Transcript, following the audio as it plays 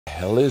The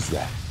hell is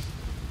that?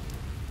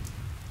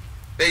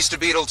 Base to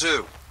Beetle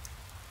 2.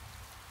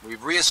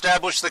 We've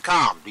re-established the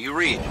comm. Do you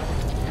read?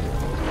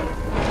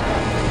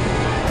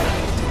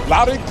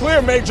 Loud and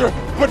clear, Major,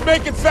 but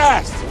make it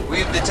fast! We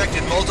have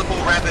detected multiple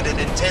rapid and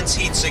intense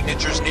heat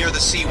signatures near the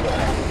seawall.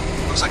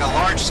 Looks like a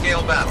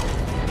large-scale battle.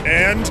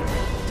 And?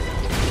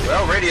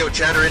 Well, radio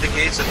chatter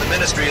indicates that the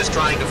Ministry is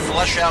trying to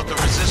flush out the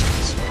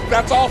resistance.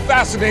 That's all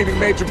fascinating,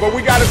 Major, but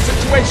we got a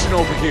situation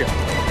over here.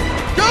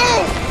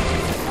 Go!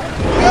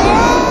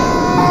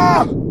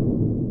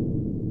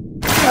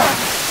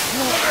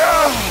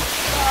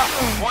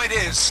 Point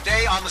is,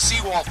 stay on the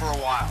seawall for a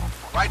while.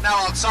 Right now,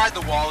 outside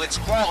the wall, it's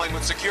crawling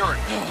with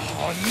security.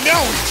 Oh, now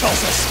he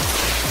tells us!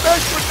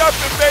 Thanks for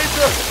nothing,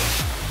 Major!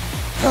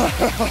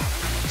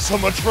 So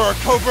much for our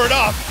covert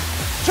op!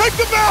 Check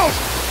them out!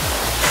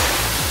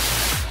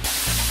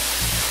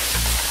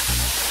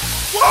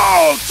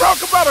 Whoa!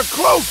 Talk about a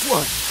close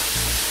one!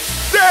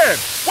 Dan!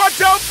 Watch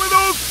out for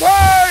those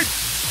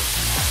pipes!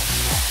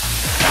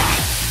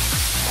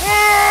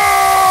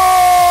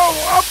 Whoa!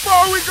 How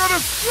far are we gonna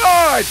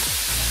slide?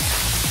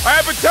 I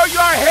ever tell you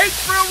I hate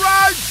thrill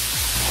rides?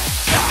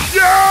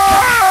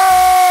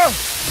 Yeah!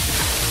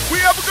 We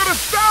ever gonna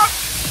stop?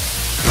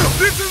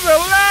 This is the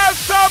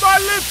last time I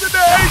listen to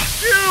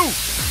HQ!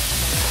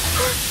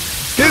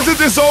 Isn't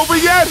this over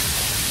yet?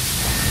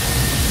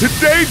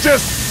 Today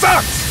just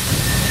sucks!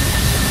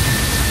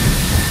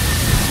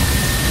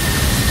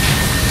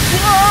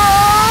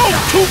 Whoa!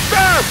 Too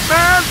fast,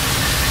 man!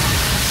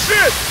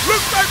 Shit!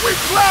 Looks like we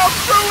plowed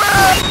through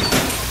it!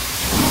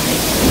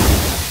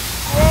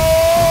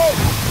 Whoa!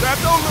 That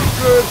don't look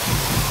good!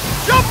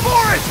 Jump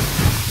for it!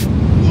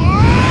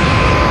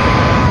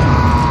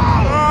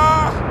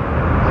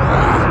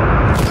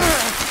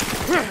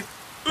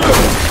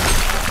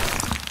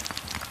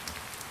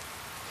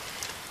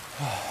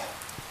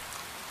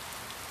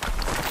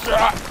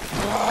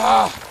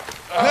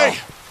 Hey!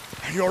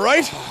 Are you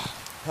alright?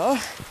 Huh?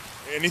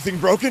 Anything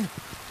broken?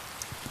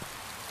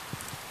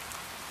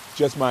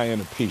 Just my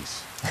inner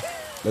peace.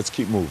 Let's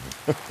keep moving.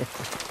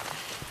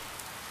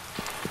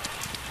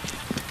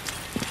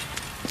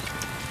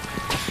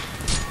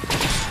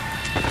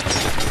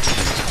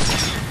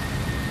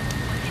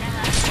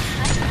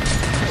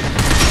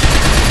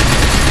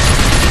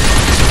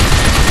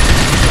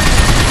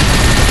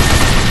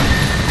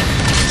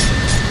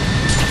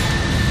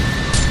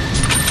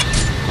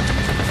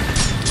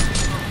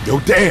 Yo,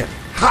 Dan,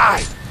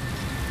 hide!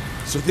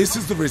 So this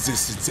is the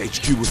resistance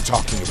HQ was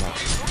talking about.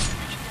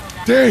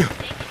 Damn!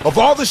 Of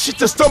all the shit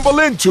to stumble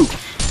into!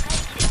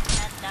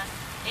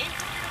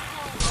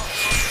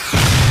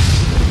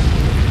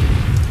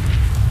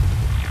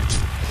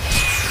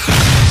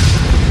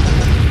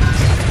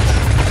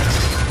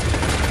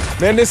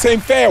 Man, this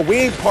ain't fair. We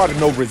ain't part of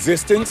no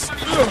resistance.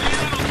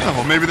 Oh,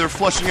 well, maybe they're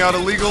flushing out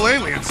illegal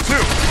aliens,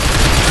 too.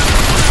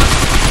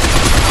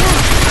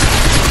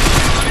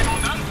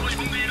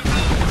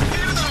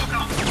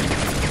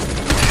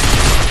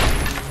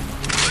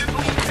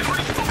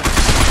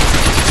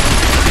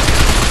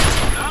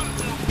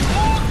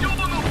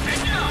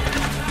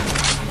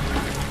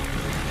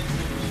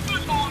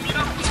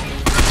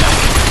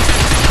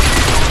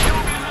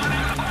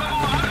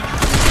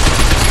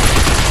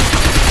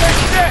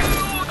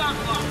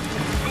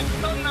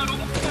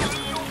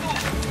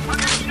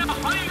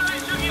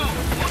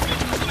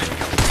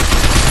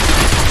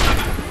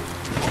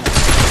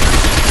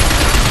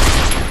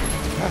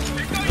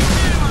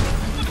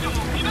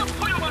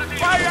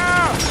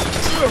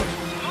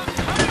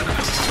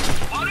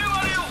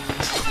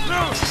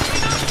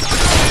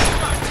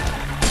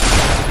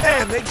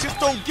 Man, they just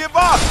don't give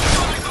up!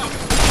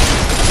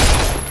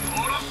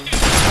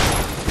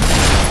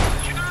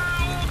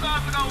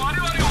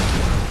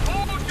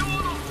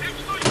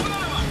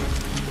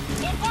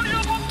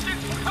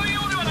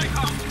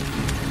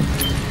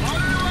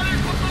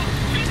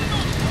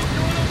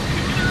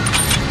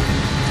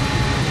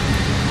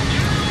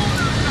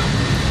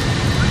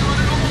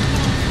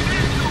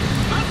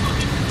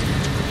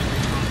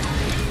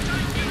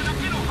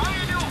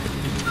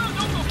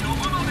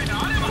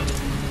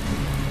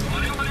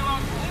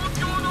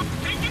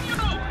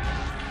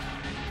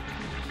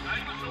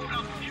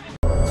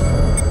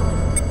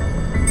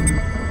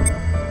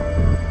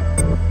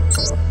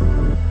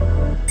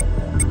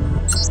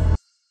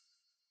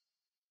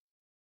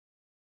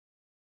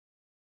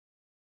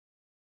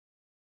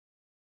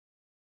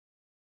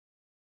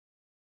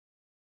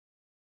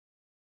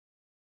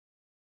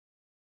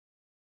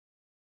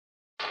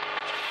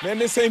 Man,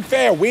 this ain't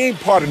fair. We ain't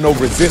part of no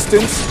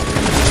resistance.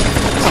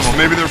 Oh, well,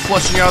 maybe they're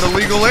flushing out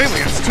illegal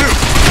aliens, too.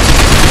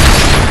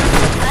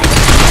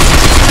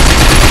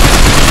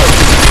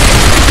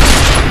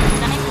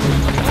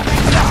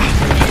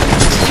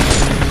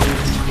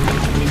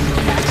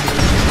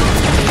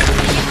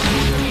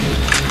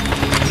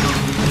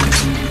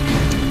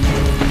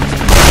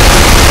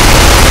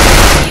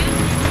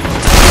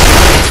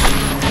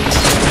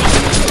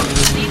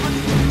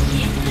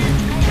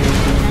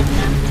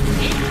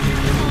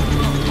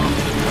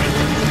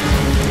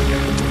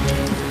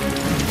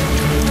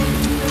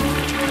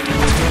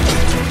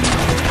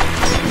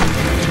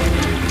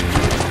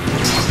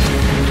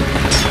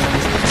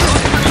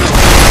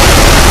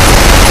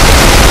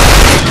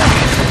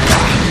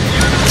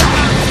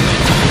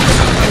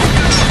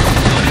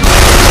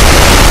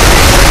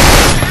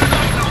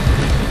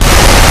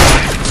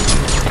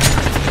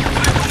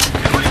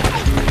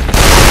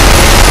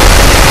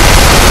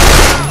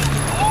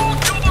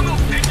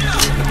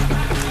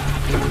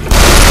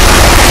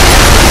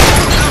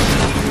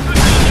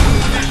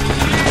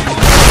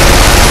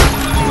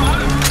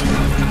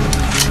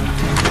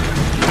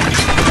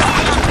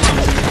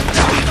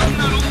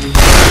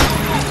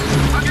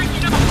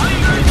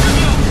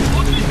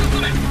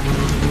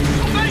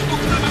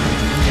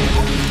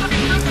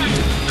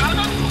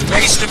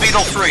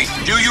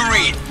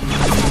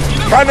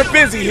 need? Kinda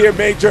busy here,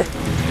 Major.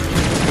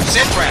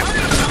 Sit rep.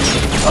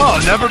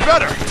 Oh, never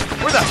better.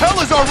 Where the hell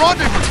is our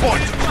rendezvous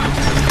point?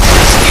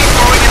 Keep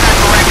going in that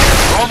direction.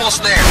 We're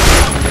almost there.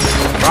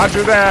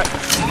 Roger that.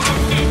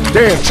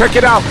 Dan, check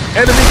it out.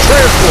 Enemy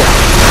transport.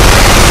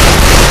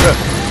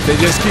 They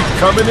just keep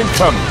coming and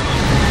coming.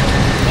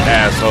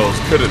 Assholes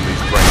could at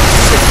least bring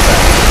 6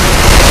 back.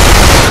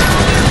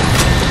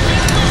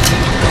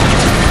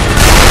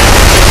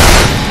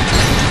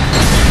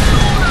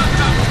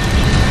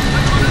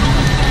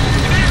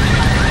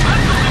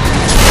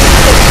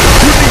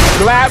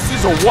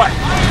 Glasses or what?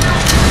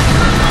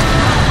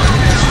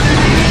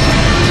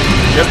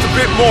 Just a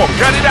bit more.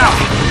 Cut it out.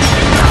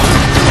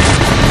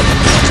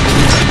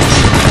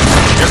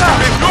 Just a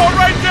bit more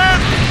right there.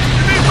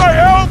 You need my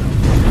help?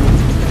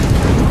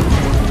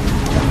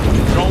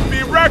 Don't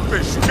be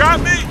reckless. You got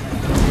me?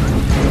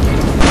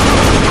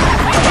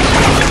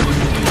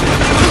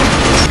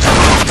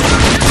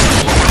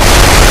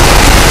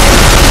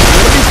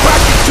 Enemy's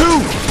cracking too.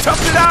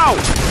 Tough it out.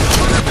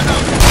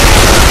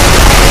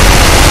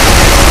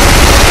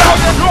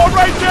 You're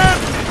right there!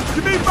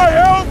 You need my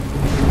help?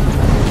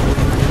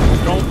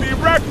 Don't be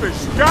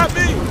reckless, you got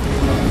me?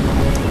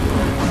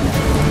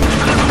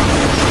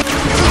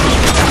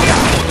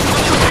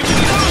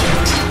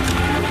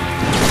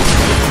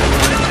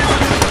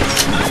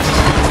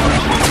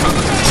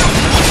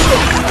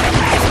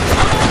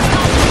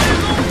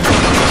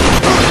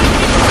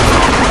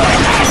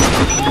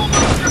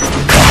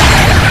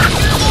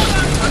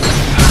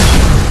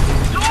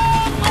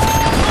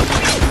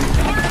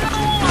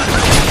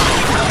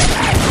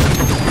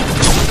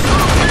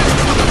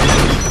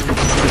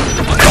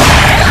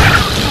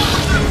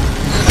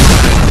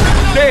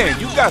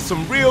 Got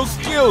some real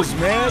skills,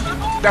 man.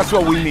 That's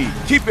what we need.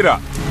 Keep it up.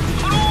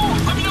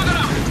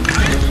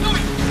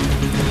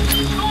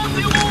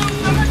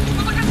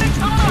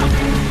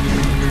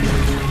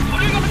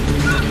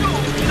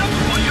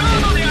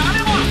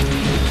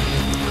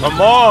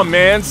 Come on,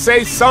 man.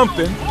 Say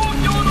something.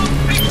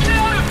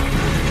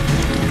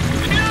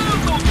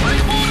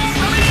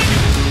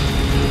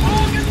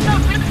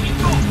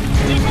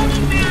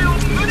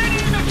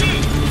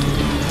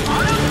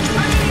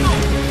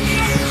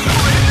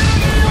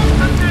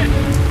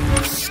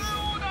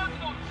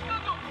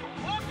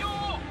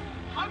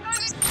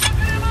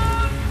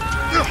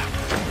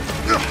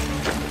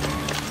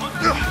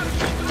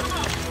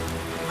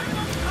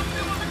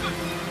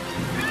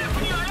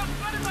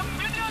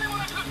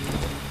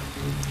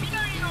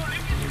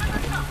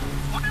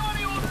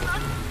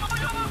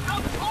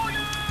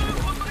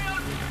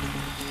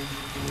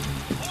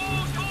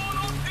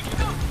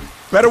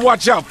 Better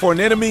watch out for an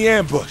enemy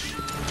ambush.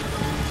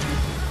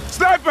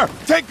 Sniper,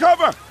 take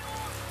cover!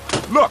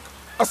 Look,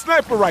 a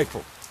sniper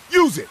rifle.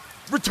 Use it.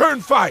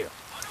 Return fire.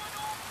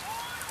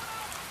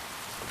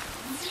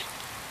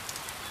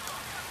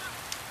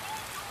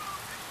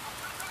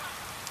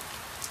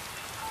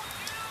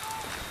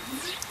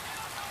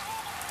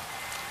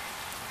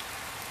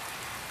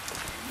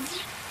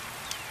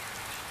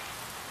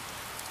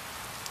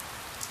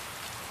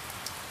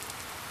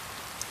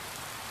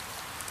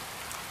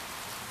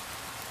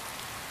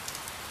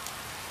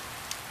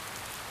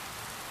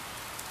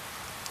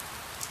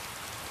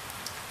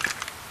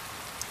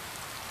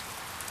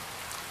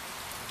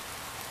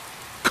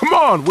 Come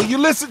on, will you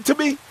listen to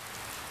me?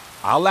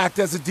 I'll act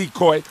as a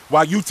decoy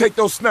while you take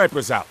those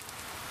snipers out.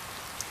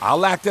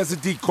 I'll act as a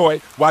decoy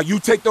while you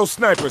take those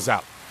snipers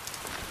out.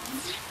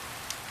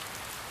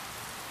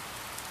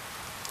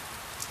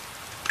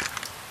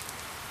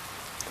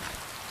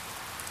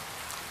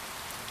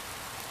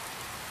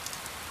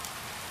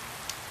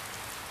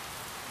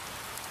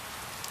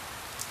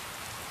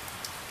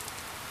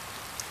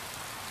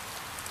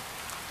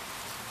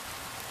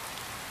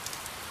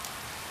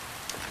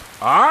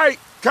 All right.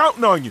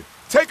 Counting on you.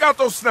 Take out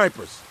those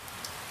snipers.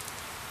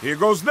 Here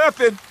goes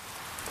nothing.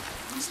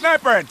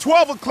 Sniper at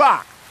 12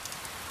 o'clock.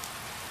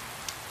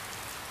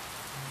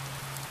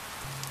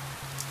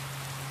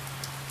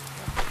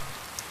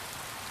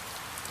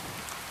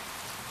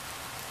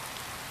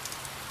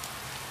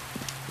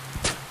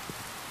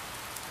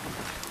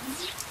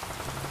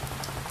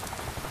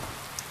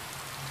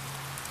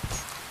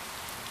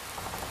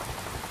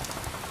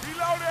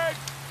 Reloading.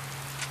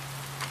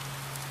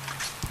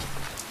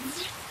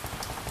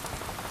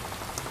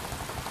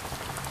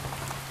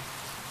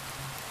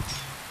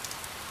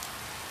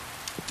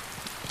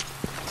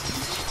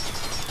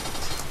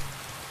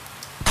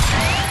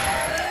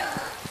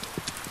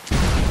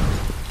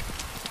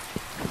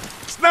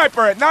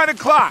 Sniper at 9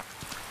 o'clock.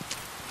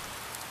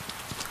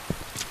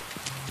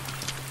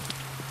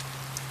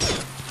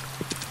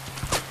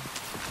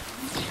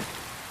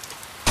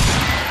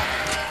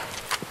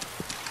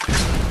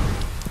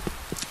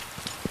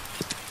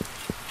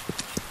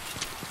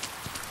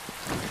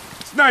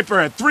 Sniper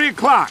at 3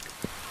 o'clock.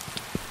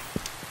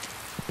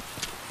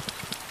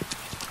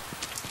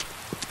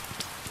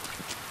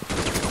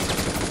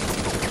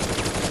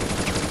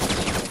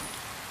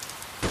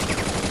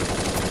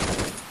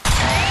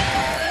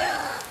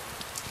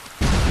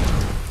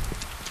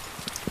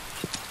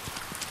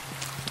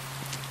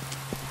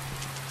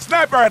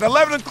 sniper at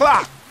 11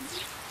 o'clock.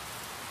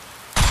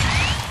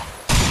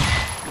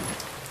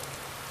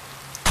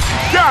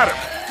 Got him!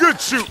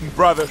 Good shooting,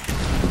 brother.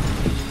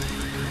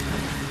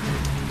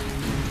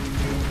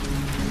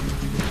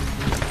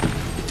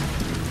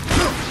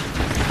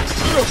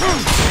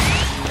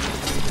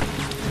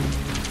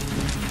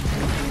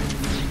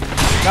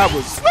 That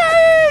was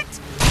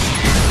sweet!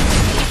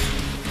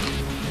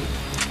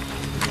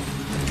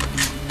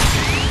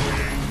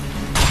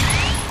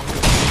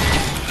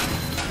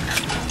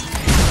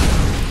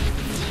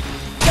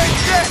 Take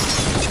this!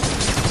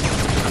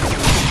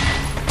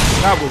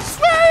 That was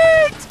sweet!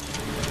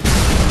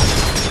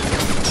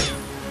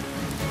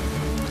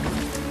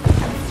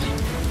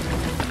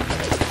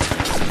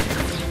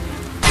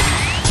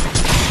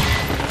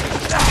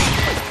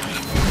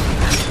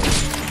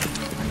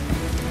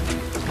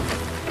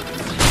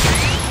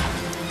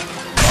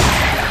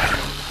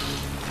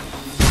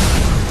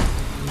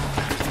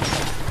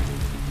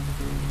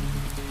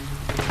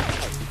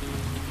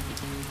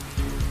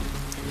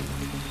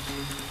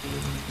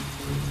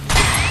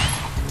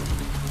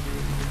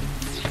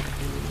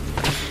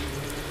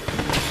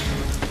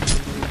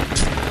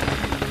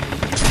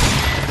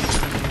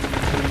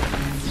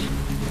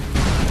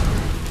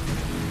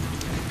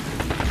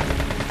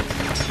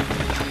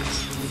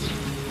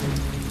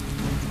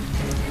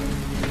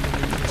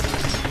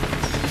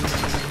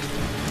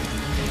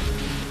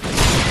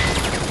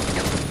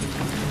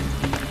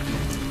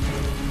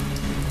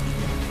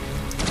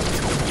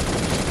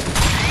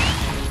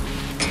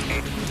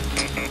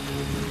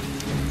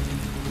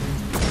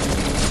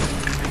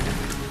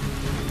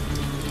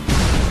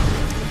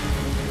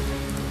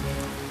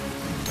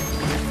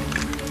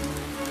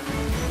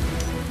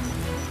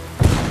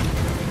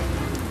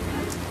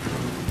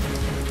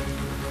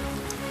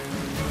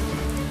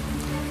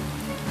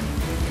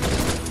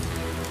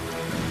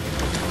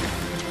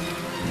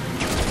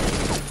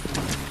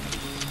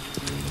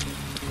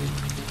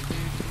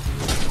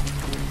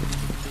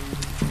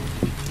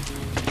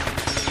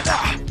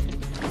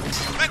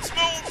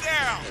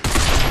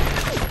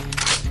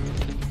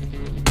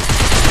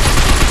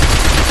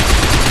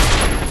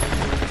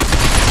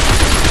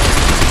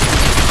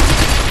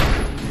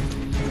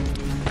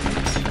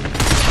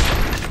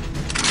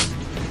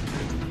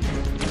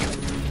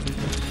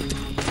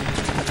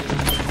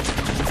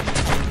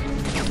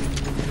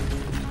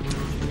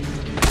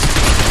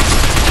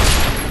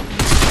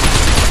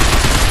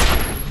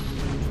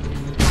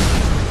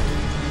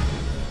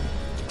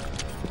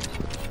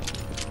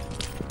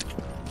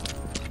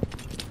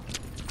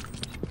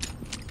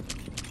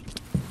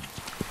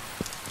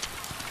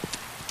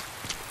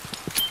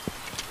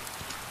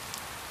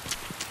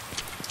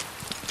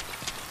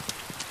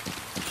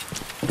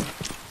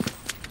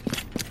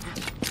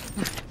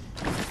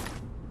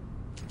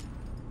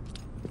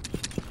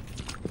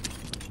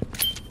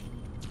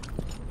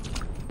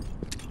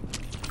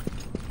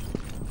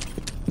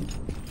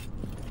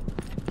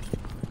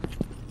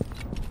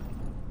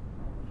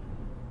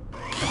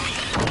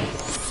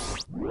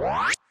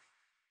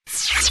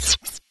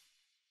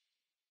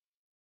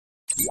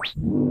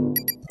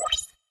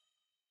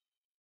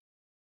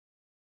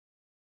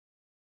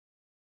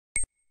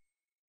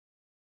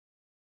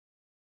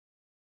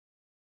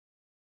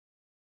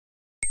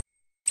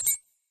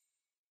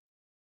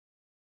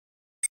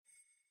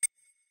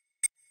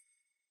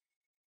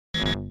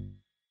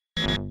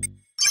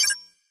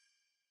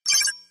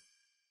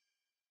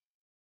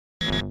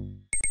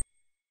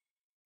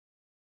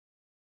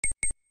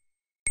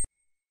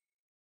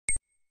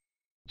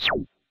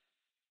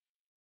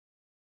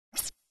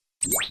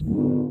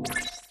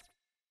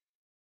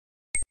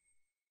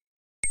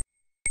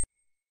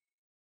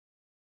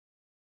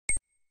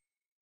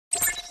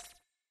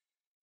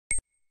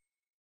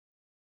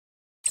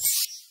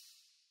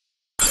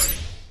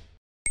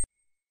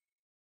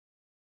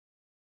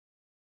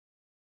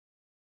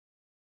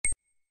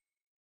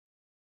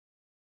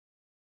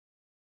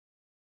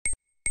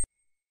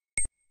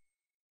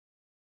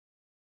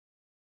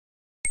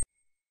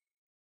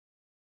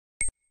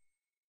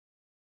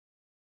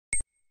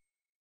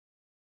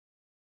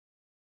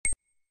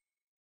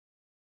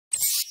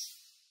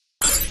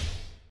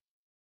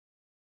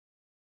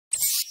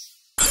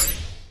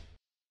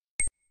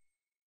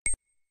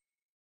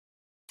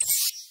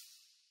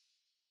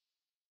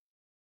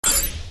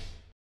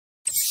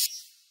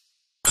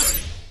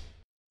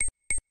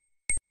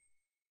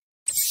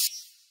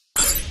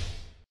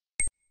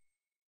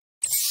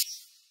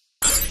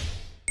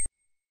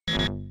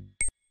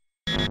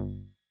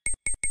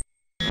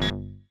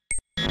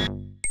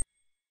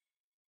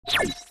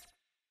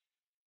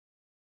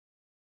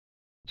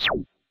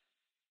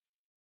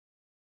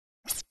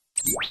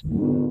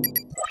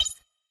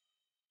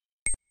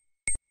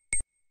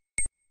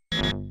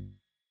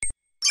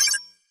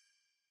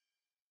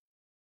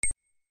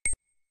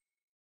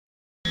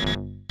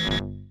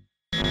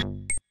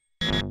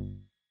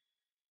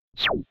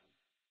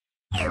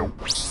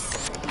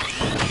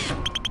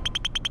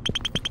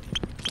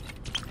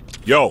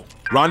 Yo,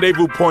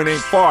 rendezvous point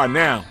ain't far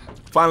now.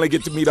 Finally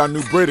get to meet our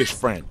new British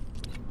friend.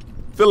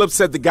 Philip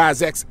said the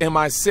guy's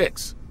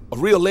ex-MI6. A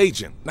real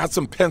agent, not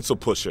some pencil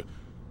pusher.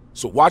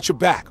 So watch your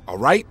back, all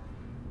right?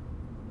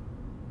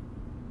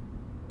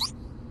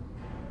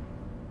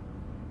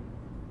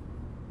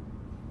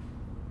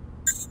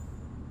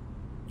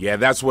 Yeah,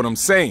 that's what I'm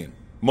saying.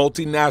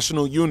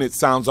 Multinational unit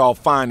sounds all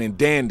fine and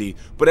dandy,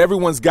 but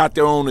everyone's got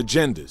their own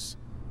agendas.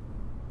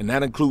 And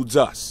that includes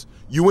us.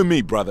 You and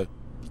me, brother.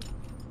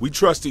 We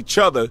trust each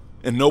other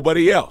and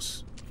nobody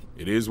else.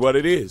 It is what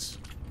it is.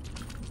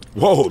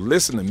 Whoa,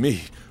 listen to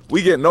me.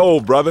 We getting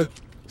old, brother.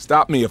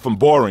 Stop me if I'm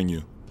boring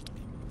you.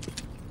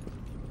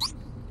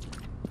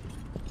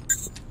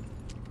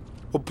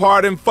 Well,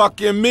 pardon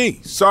fucking me.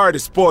 Sorry to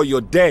spoil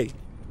your day.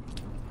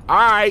 All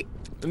right,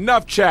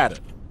 enough chatter.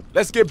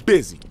 Let's get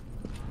busy.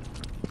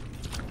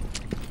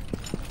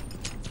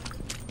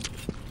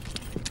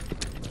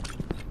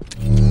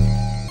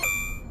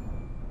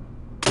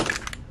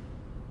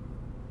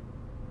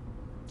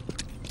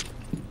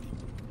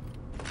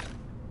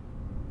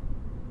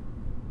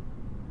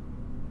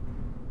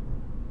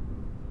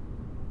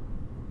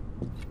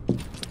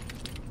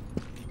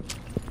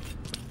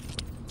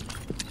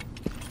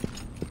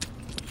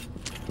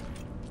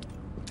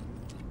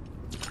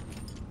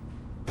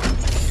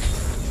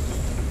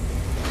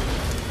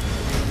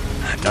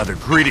 Another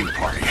greeting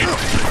party.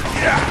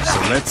 Yeah, so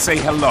let's say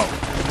hello.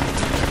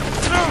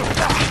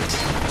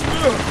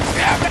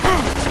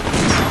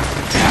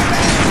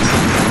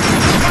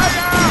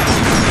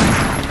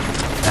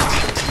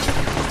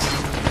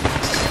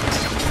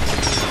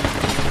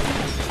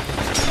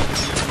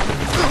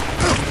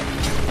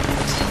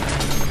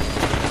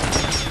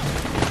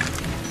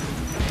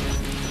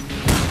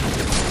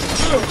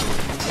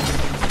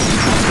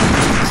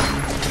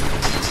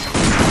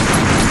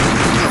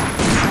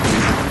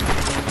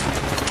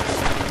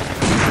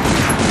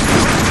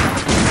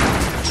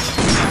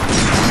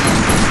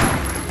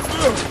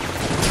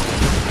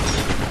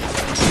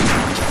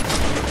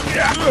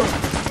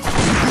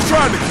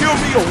 Trying to kill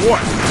me or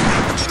what?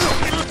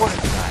 What the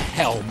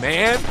hell,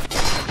 man?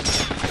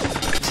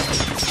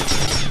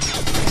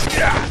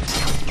 Yeah.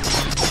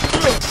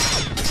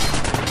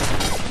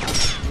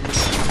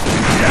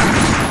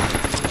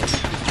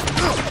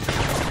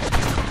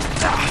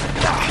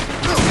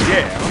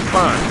 Yeah, I'm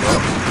fine, bro.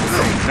 This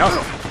ain't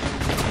nothing.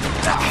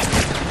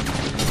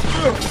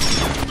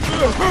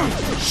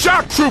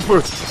 Shock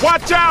troopers,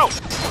 watch out!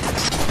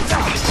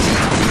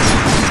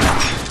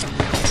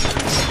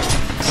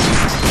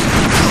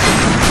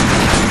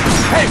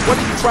 Hey, what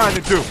are you trying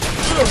to do?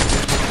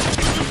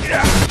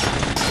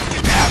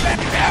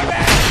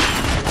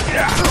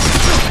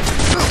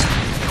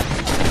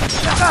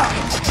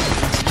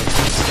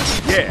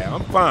 Yeah,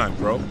 I'm fine,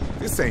 bro.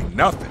 This ain't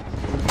nothing.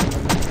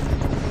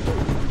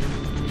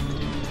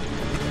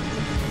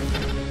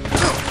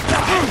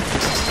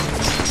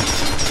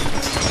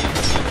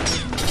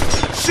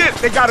 Shit,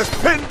 they got us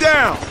pinned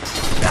down.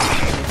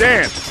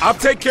 Dan, I'll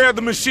take care of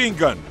the machine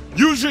gun.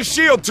 Use your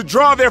shield to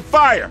draw their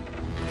fire.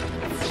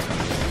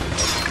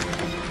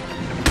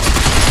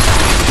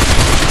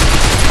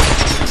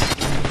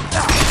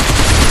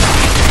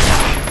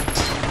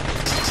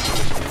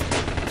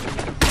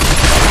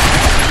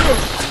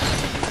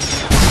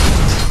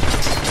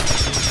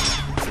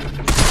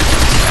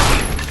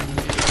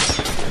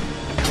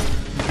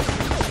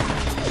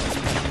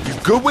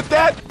 Good with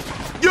that?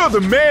 You're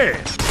the man!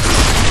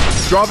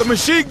 Draw the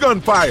machine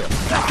gun fire!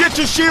 Get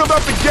your shield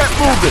up and get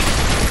moving!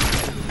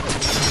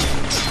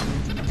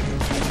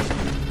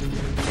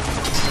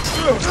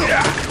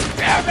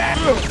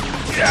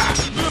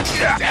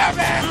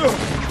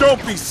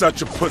 Don't be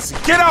such a pussy.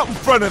 Get out in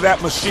front of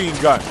that machine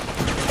gun!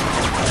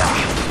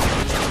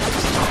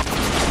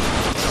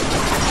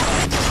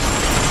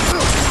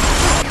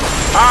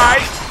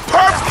 Alright,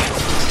 perfect!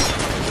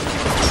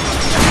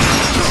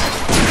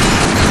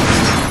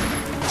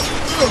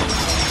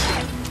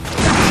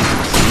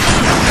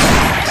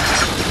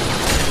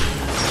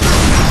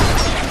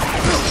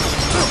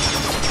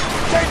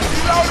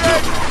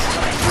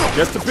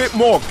 Just a bit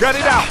more. Gut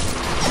it out.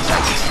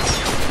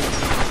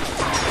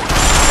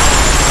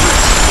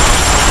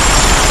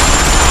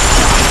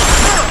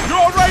 You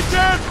all right,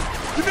 Dan?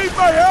 You need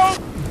my help?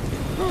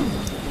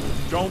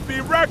 Don't be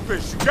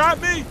reckless. You got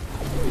me?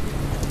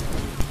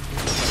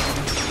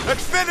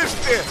 Let's finish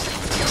this.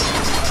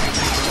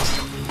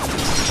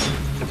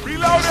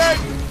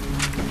 Reloading.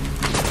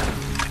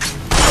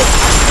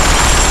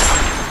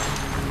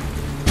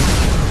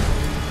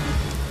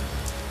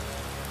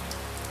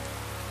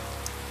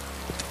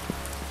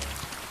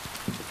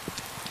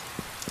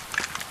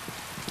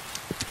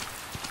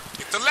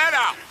 The lead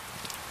out!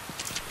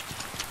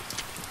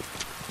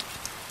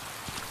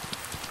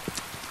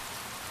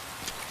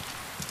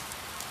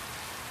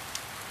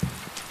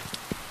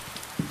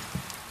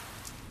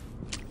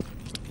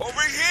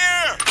 Over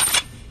here!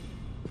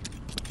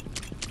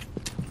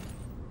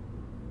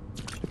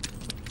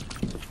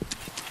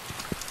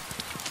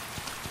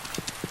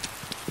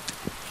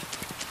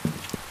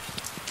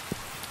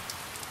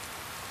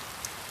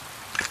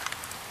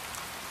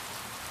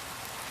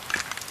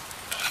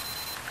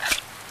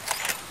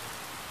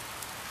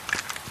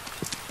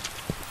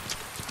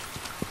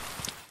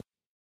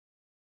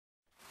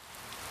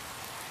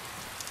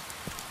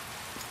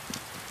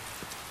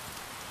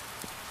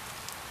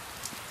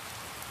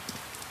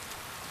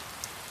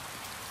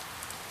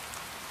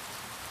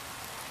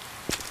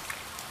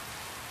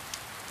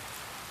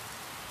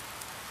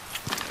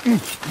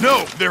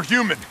 No, they're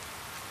human.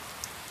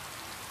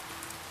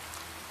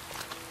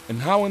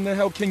 And how in the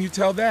hell can you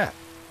tell that?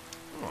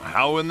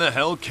 How in the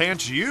hell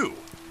can't you?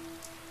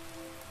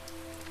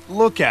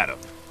 Look at them.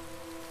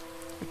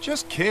 They're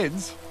just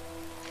kids.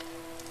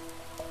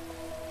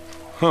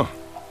 Huh.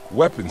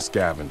 Weapon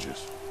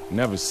scavengers.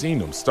 Never seen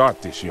them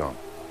start this young.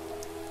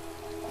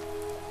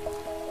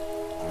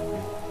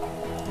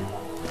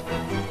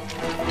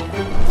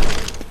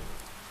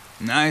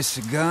 Nice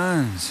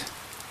guns.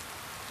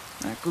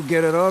 I could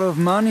get a lot of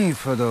money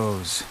for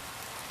those.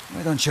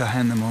 Why don't you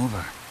hand them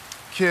over?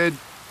 Kid,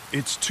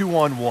 it's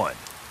 2-on-1,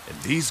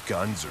 and these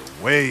guns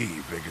are way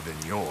bigger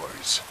than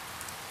yours.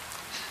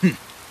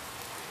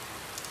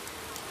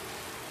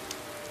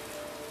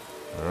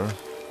 Huh?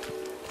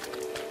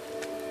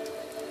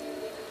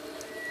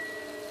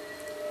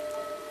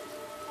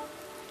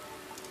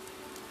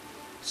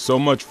 So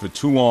much for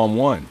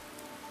 2-on-1.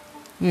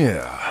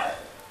 Yeah.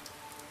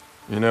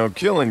 You know,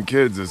 killing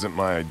kids isn't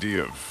my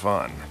idea of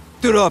fun.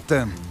 Drop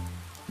them.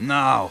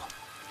 Now.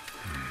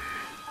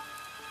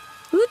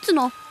 撃つ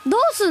の？ど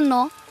うすん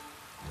の？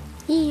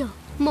いいよ、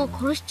もう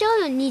殺しちゃう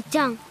よ、兄ち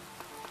ゃん。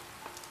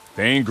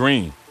 They ain't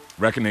green.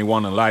 Reckon they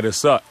want to light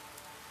us up.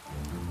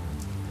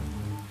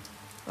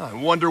 I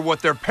wonder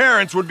what their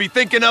parents would be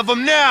thinking of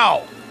them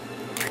now!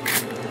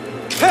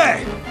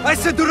 Hey! I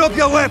said drop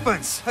your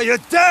weapons! Are you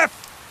deaf?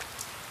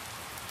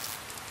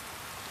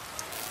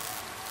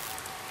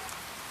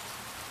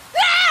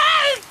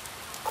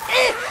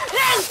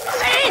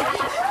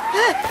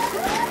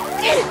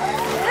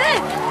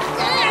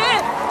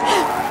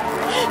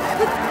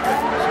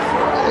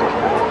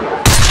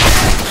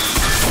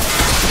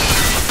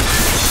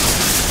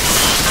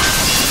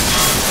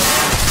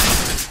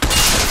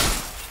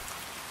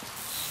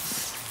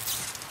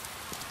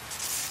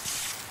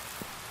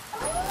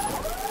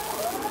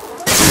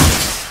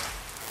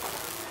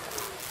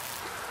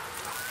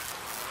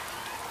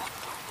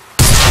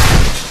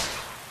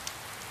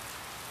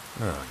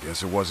 Oh, I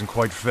guess it wasn't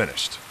quite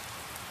finished.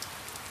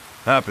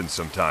 Happens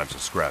sometimes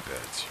with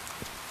scrapheads.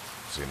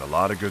 Seen a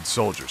lot of good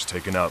soldiers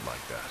taken out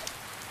like that.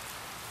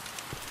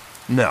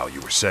 Now,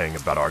 you were saying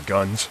about our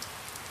guns?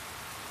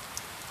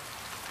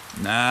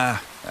 Nah,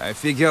 I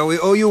figure we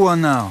owe you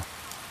one now.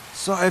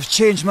 So I've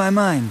changed my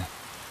mind.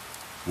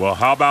 Well,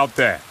 how about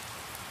that?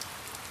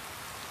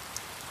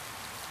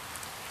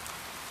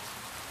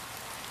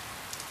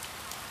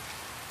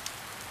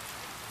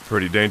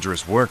 Pretty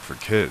dangerous work for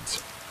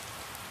kids.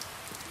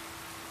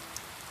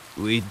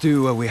 We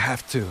do what we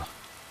have to.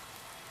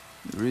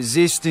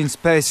 Resistance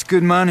pays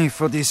good money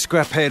for these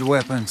scraphead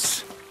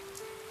weapons.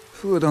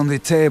 Food on the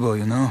table,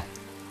 you know?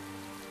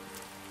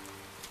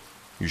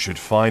 You should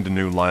find a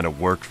new line of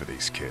work for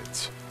these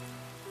kids.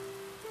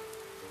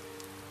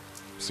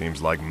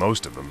 Seems like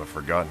most of them have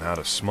forgotten how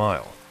to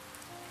smile.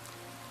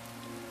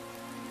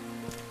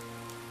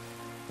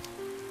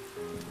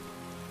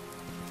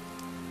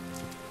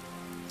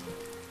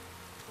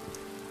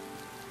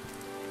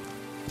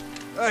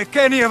 Like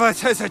any of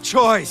us has a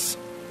choice.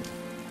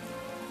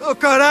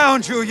 Look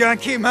around you,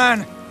 Yankee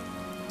man.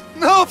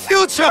 No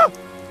future!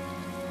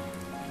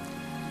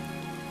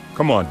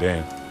 Come on,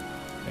 Dan.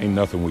 Ain't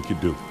nothing we could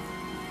do.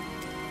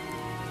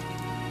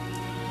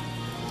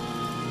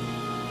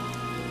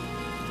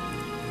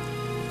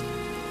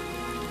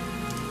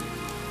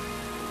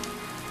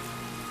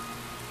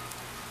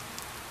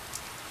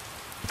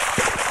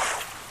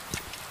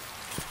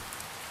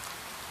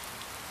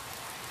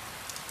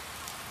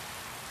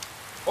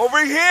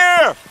 Over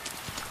here!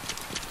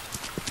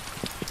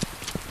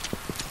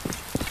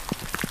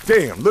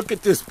 Damn, look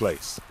at this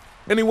place.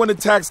 Anyone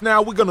attacks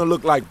now, we're gonna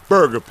look like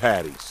burger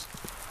patties.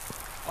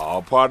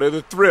 All part of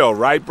the thrill,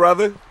 right,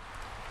 brother?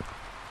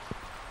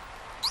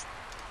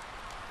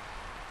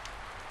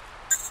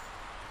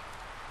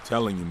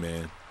 Telling you,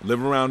 man.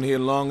 Live around here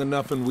long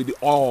enough and we'd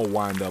all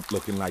wind up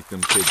looking like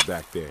them kids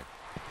back there.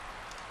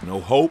 No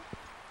hope,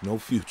 no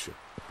future.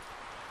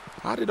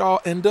 How'd it all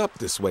end up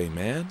this way,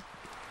 man?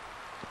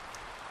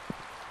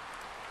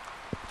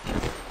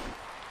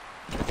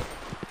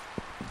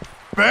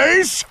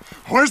 Base?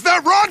 Where's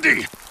that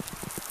Rodney?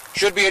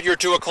 Should be at your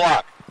 2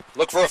 o'clock.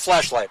 Look for a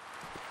flashlight.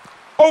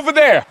 Over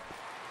there!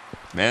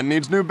 Man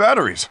needs new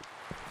batteries.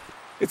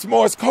 It's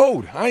Morse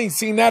code. I ain't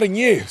seen that in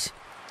years.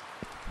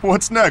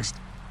 What's next?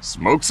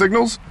 Smoke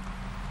signals?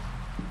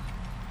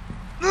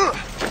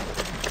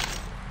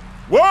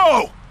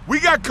 Whoa! We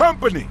got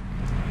company!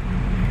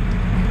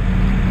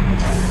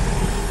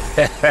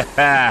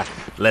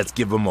 Let's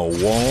give them a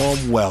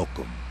warm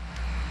welcome.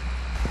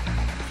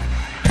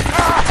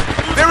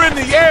 They're in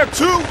the air,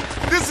 too?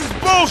 This is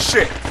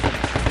bullshit!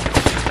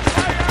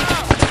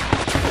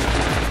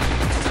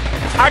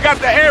 I got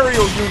the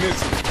aerial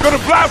units. Gonna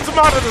blast them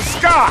out of the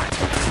sky!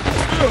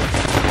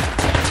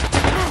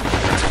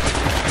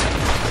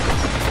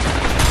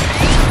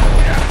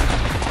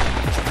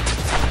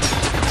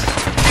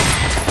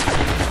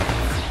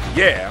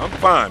 Yeah, I'm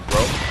fine,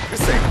 bro.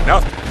 This ain't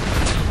nothing.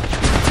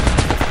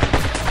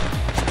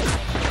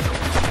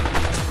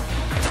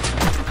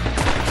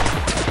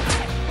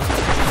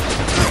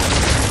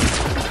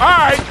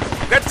 Alright,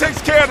 that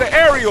takes care of the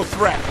aerial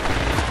threat.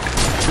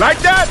 Like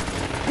that?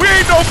 We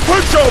ain't no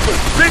pushovers,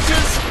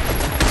 bitches!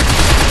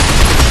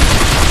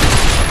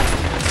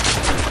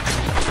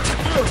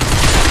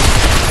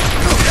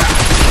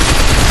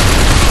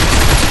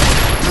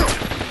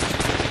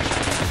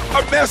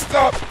 I messed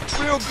up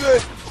real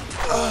good.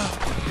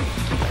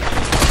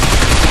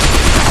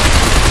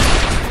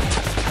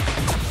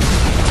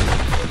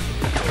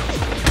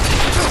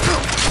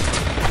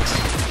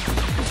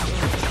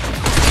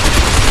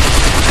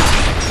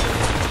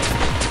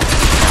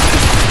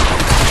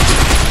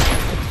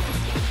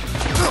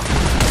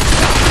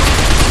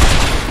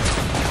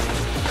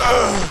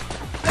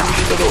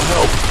 Need a little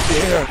help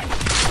there.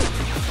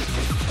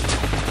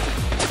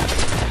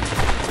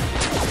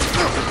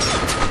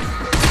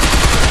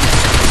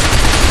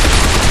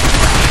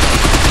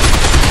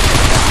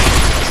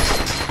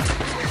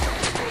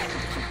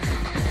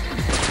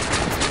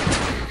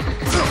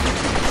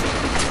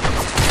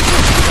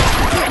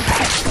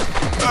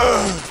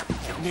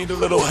 Need a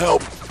little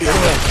help. Yeah.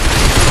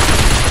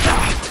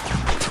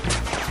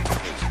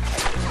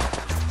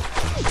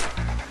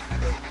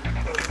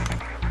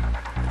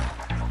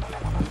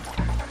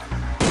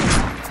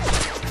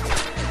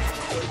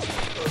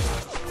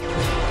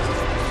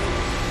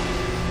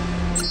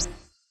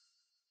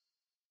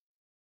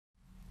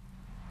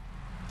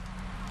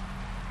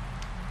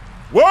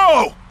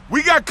 Whoa!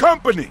 We got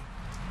company!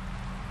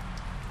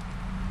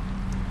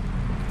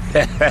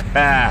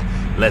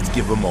 Let's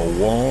give them a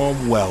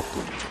warm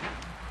welcome.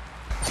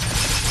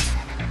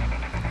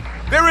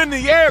 They're in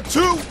the air,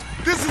 too?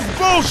 This is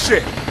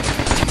bullshit!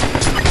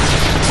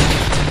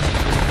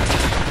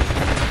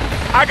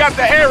 I got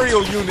the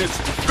aerial units.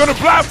 Gonna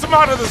blast them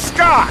out of the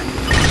sky!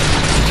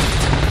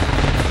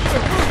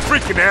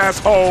 Freaking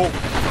asshole!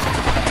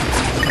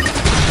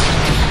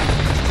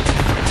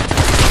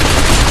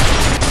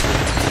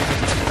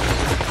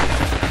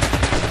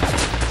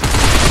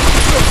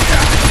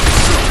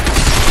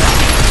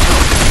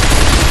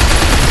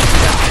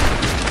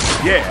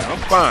 Yeah, I'm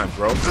fine,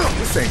 bro.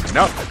 This ain't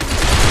nothing.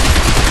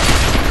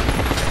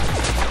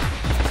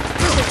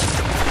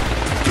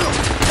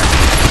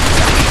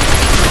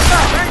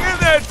 Hang in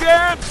there,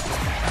 Dan!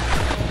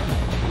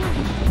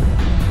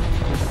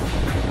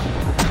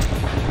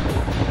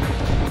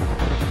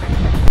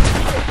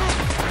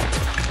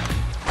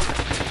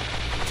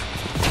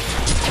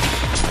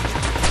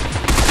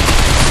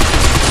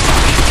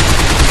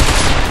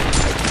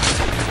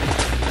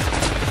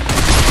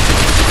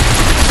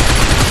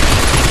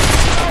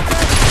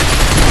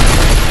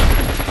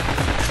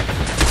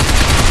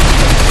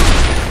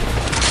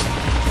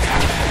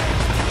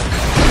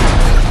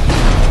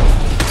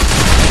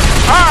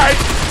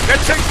 That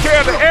takes care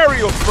of the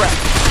aerial threat.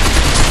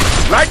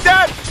 Like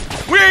that?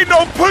 We ain't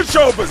no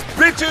pushovers,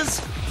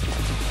 bitches!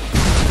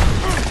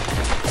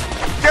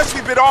 Guess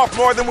we bit off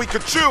more than we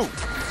could chew.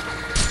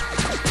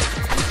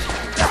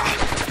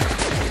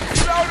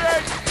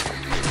 Loaded!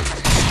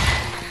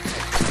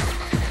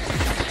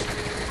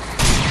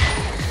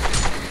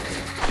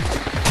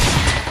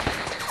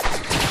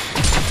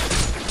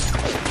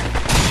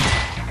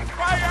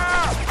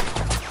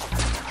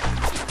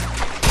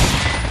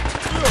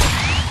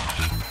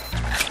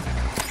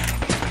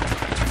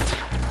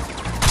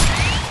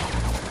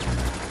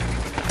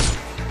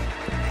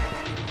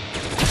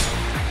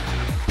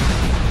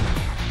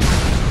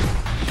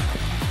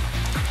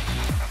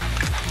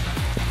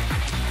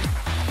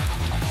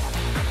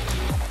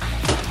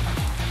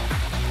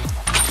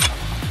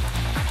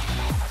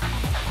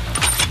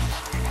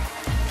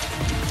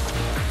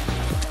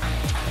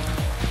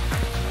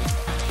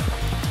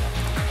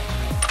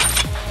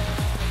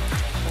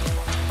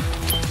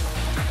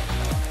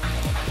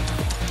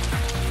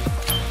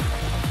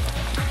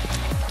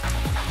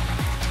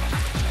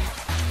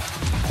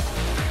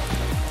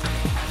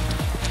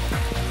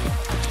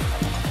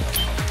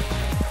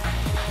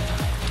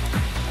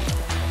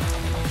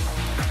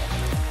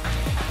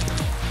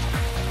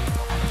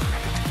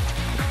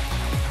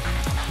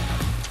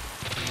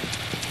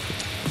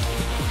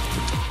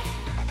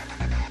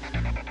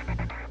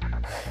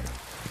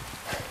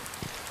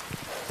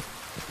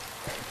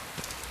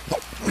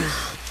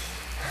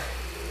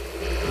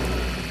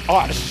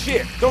 Oh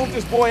shit, don't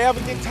this boy ever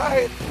get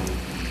tired?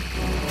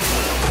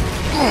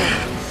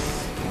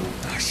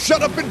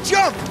 Shut up and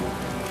jump!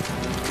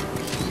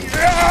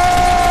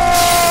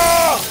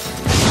 Yeah!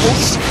 Oh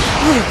shit!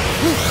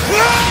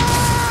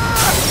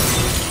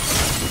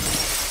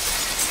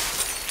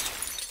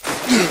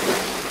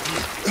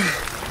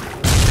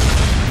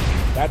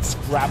 That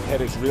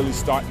scraphead is really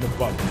starting to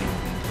bug me.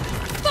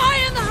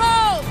 Fire in the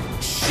hole!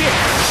 Shit!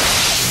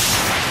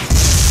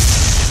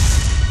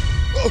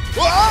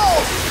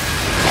 Oh!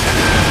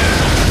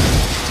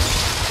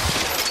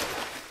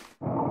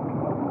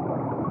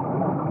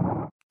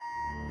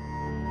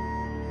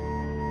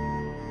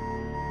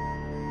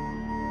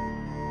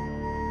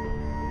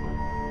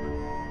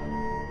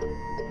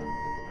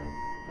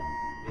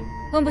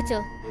本部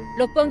長、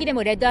六本木で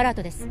もレッドアラー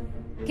トです。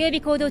警備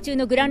行動中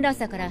のグランラン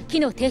サーから機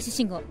能停止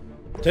信号。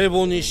堤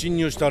防に侵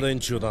入した連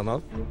中だな。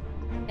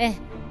ええ、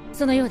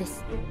そのようで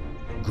す。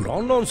グラ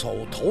ンランサー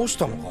を倒し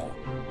たのか。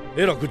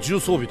えらく重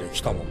装備で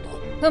来たもんだ。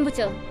本部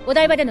長、お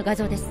台場での画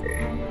像です。た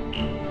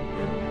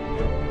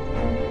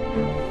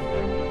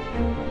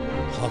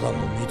だ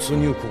の密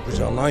入国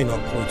じゃないな、こ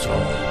いつ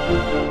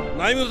は。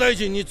内務大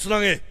臣につな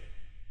げ。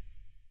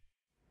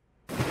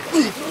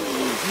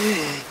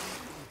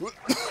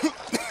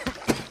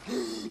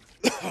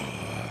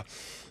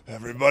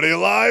Everybody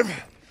alive?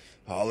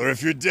 Holler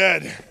if you're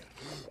dead.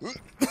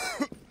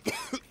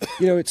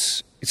 You know,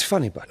 it's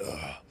funny, but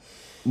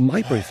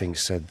my briefing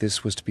said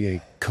this was to be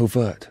a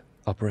covert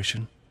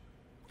operation.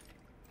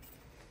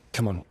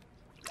 Come on.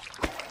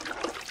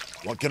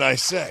 What can I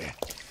say?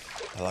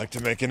 I like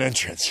to make an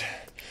entrance.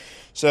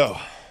 So,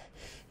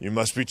 you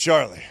must be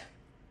Charlie.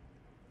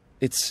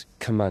 It's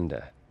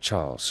Commander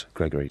Charles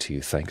Gregory to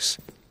you, thanks.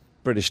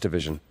 British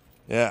Division.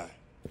 Yeah.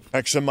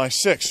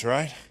 XMI6,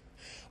 right?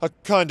 I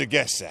kinda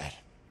guessed that.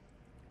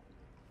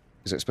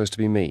 Is it supposed to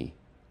be me?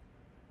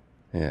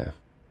 Yeah.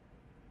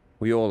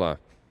 We all are.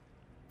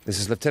 This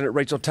is Lieutenant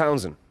Rachel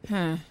Townsend.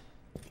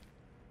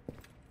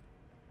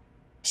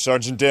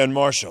 Sergeant Dan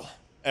Marshall,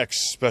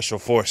 ex-Special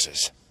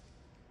Forces.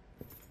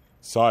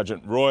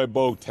 Sergeant Roy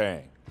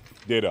Boateng.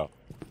 Ditto.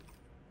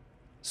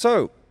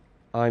 So,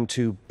 I'm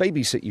to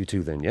babysit you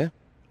two then, yeah?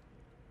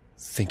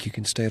 Think you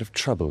can stay out of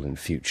trouble in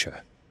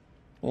future?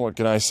 What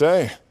can I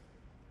say?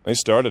 They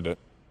started it.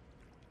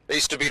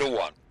 Base to Beta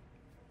 1.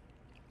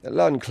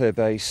 Loud and clear,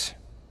 base.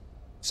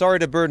 Sorry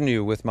to burden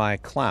you with my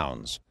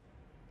clowns.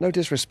 No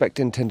disrespect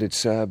intended,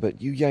 sir,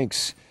 but you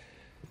Yanks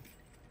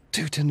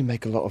do tend to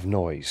make a lot of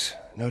noise.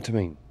 Know what I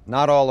mean?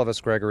 Not all of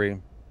us,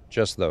 Gregory.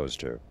 Just those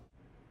two.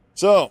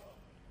 So,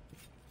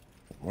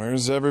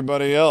 where's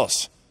everybody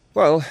else?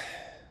 Well,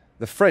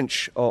 the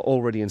French are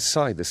already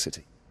inside the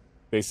city.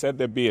 They said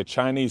there'd be a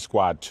Chinese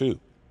squad, too.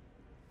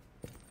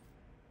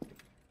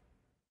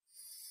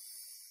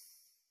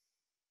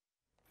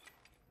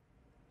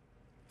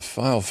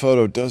 File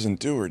photo doesn't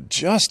do her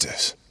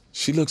justice.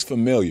 She looks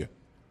familiar.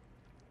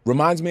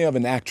 Reminds me of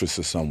an actress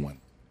or someone.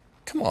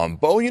 Come on,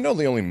 Bo, you know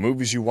the only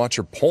movies you watch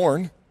are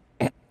porn.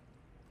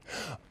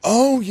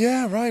 Oh,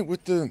 yeah, right,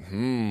 with the...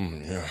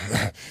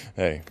 yeah.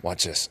 Hey,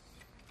 watch this.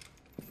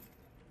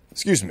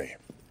 Excuse me.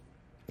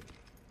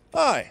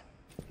 Hi,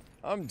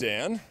 I'm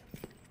Dan,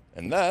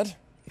 and that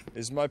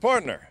is my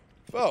partner,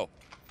 Bo.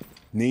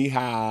 Ni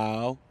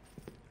hao.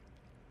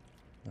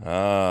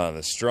 Ah,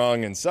 the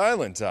strong and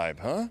silent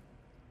type, huh?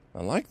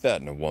 I like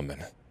that in a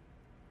woman.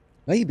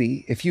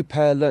 Maybe if you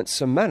pair learnt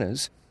some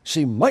manners,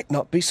 she might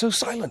not be so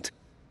silent.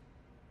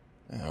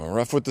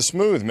 Rough with the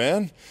smooth,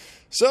 man.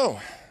 So,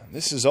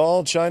 this is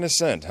all China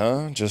sent,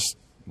 huh? Just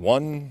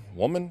one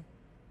woman?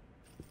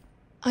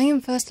 I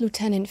am First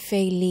Lieutenant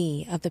Fei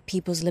Li of the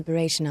People's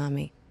Liberation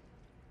Army.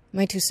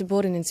 My two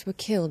subordinates were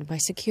killed by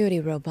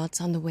security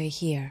robots on the way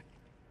here.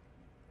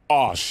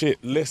 Aw,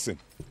 shit, listen.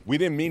 We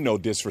didn't mean no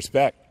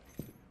disrespect.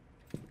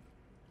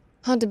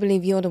 Hard to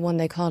believe you're the one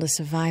they called a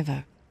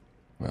survivor.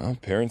 Well,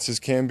 appearances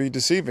can be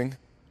deceiving.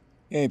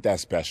 Ain't that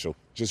special.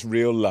 Just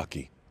real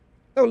lucky.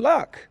 No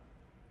luck.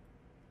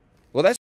 Well, that's